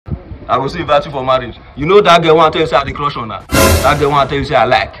I will see invite you for marriage. You know that girl want to tell you say I dey crush on her. That girl want to tell you say I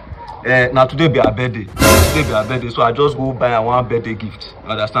like. Now today be her birthday. Today be her birthday, so I just go buy her one birthday gift. You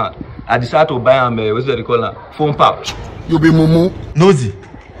understand? I decided to buy am what's they call her? Phone pouch. You be mumu. Nosy.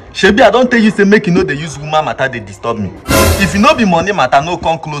 Shebi, I don't tell you say make you know they use woman matter they disturb me. If you know be money matter, no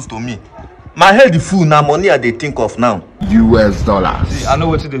come close to me. My head is full now, money I they think of now. US dollars. See, I know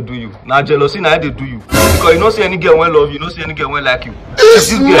what they do you. Now jealousy now they do you. Because you don't see any girl when love you, you don't see any girl when like you.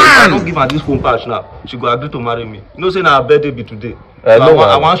 This girl, man! if I don't give her this phone pouch now, she go agree to marry me. You know say now her birthday be today. So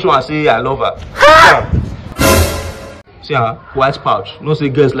I want show and say I love her. See her white pouch. No say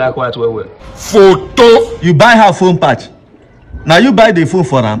girls like white well. Photo. You buy her phone patch. Now you buy the phone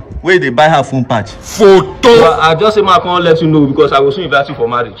for them. Where they buy her phone patch. Photo. But I just say I can't let you know because I will soon invite you for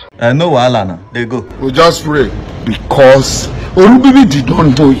marriage. No wahala now. They go. We just pray. Because Olubibi did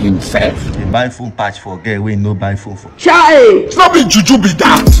not know himself. They buy phone patch for girl we no buy phone for. Chai! It's not be juju be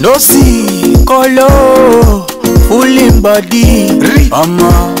that. No see color, full in body.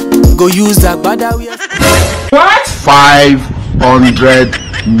 Go use that bada. What? 500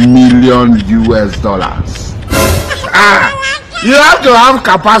 million US dollars. You have to have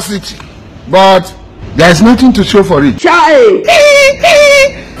capacity, but there's nothing to show for it. Chai!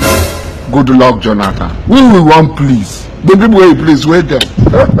 Good luck, Jonathan. We will want please. The people will please wait there.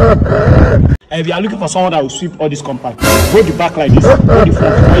 If you are looking for someone that will sweep all this compound, go the back like this, go the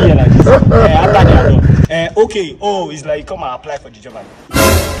front, right here like this. After they are done. Okay, it's like come and apply for the job.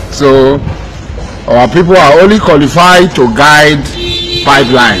 So, our people are only qualified to guide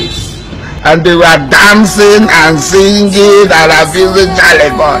pipelines. And they were dancing and singing and abusing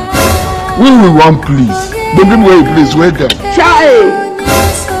Charlie God. We will want please. The people will please wait there. Chai!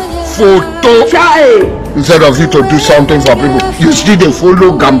 Photo. Chai! Instead of you to do something for people, you still they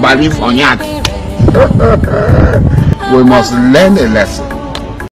follow Gambari for yard. We must learn a lesson.